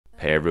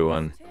Hey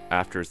everyone.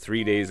 After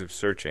 3 days of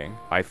searching,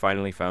 I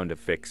finally found a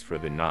fix for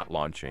the not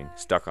launching,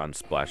 stuck on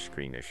splash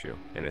screen issue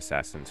in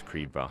Assassin's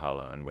Creed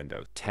Valhalla on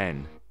Windows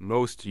 10.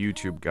 Most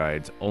YouTube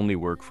guides only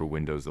work for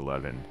Windows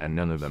 11, and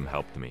none of them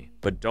helped me.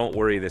 But don't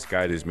worry, this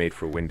guide is made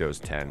for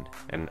Windows 10,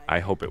 and I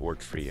hope it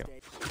works for you.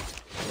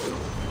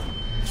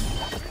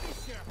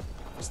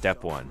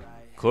 Step 1.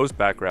 Close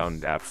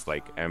background apps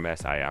like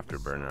MSI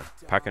Afterburner,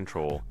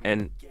 Ctrl,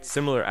 and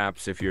similar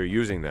apps if you're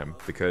using them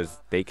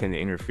because they can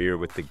interfere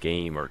with the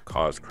game or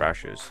cause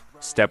crashes.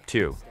 Step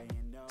 2.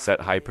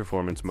 Set high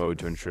performance mode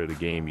to ensure the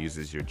game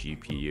uses your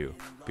GPU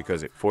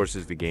because it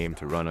forces the game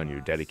to run on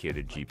your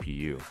dedicated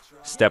GPU.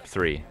 Step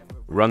 3.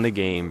 Run the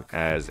game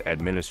as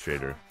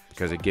administrator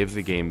because it gives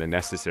the game the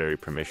necessary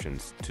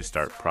permissions to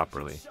start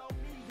properly.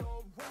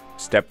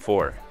 Step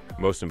 4.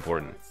 Most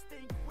important.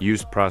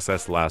 Use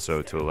Process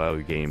Lasso to allow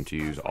the game to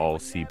use all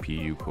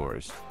CPU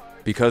cores.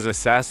 Because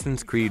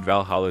Assassin's Creed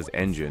Valhalla's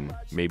engine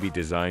may be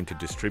designed to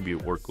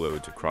distribute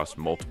workloads across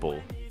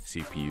multiple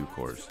CPU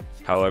cores.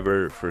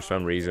 However, for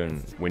some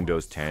reason,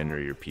 Windows 10 or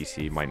your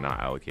PC might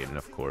not allocate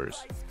enough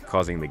cores,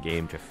 causing the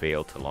game to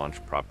fail to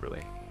launch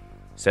properly.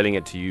 Setting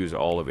it to use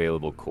all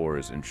available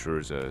cores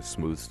ensures a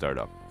smooth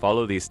startup.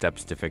 Follow these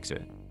steps to fix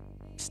it.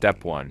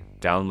 Step 1.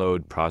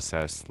 Download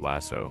Process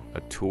Lasso,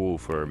 a tool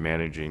for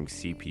managing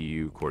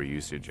CPU core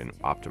usage and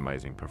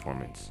optimizing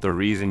performance. The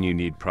reason you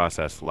need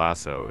Process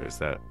Lasso is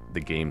that the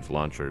game's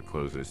launcher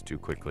closes too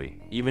quickly.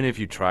 Even if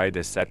you try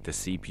to set the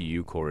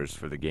CPU cores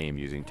for the game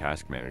using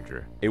Task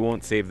Manager, it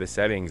won't save the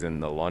settings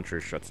and the launcher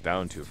shuts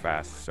down too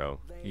fast, so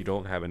you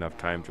don't have enough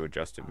time to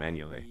adjust it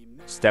manually.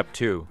 Step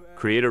 2.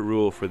 Create a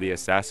rule for the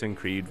Assassin's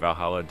Creed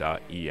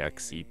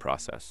Valhalla.exe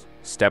process.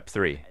 Step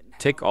 3.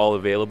 Tick all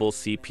available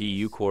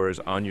CPU cores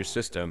on your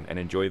system and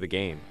enjoy the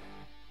game.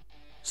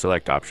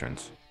 Select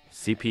options.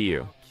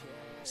 CPU.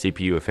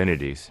 CPU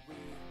affinities.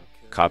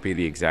 Copy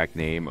the exact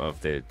name of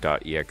the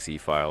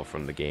 .exe file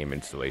from the game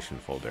installation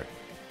folder.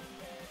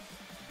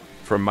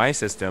 For my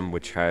system,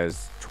 which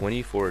has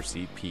 24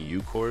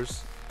 CPU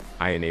cores,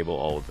 I enable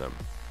all of them.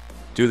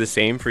 Do the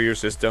same for your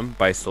system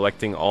by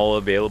selecting all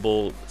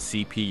available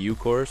CPU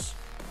cores.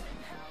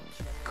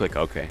 Click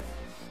OK.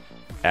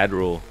 Add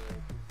rule.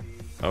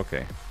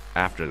 OK.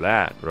 After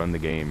that, run the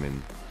game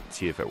and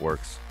see if it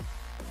works.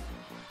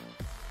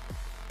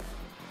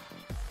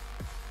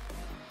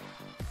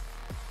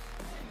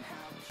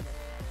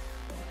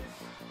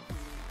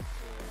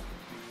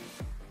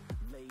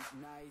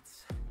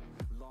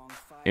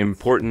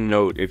 Important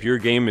note, if your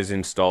game is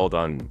installed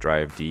on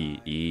drive D,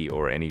 E,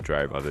 or any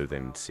drive other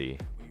than C,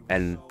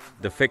 and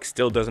the fix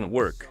still doesn't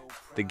work,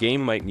 the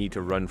game might need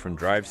to run from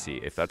drive C.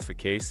 If that's the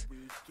case,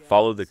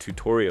 follow the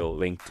tutorial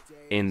linked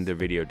in the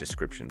video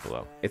description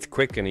below. It's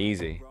quick and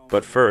easy,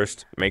 but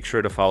first, make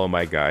sure to follow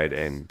my guide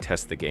and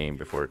test the game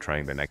before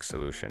trying the next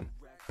solution.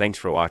 Thanks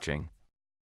for watching.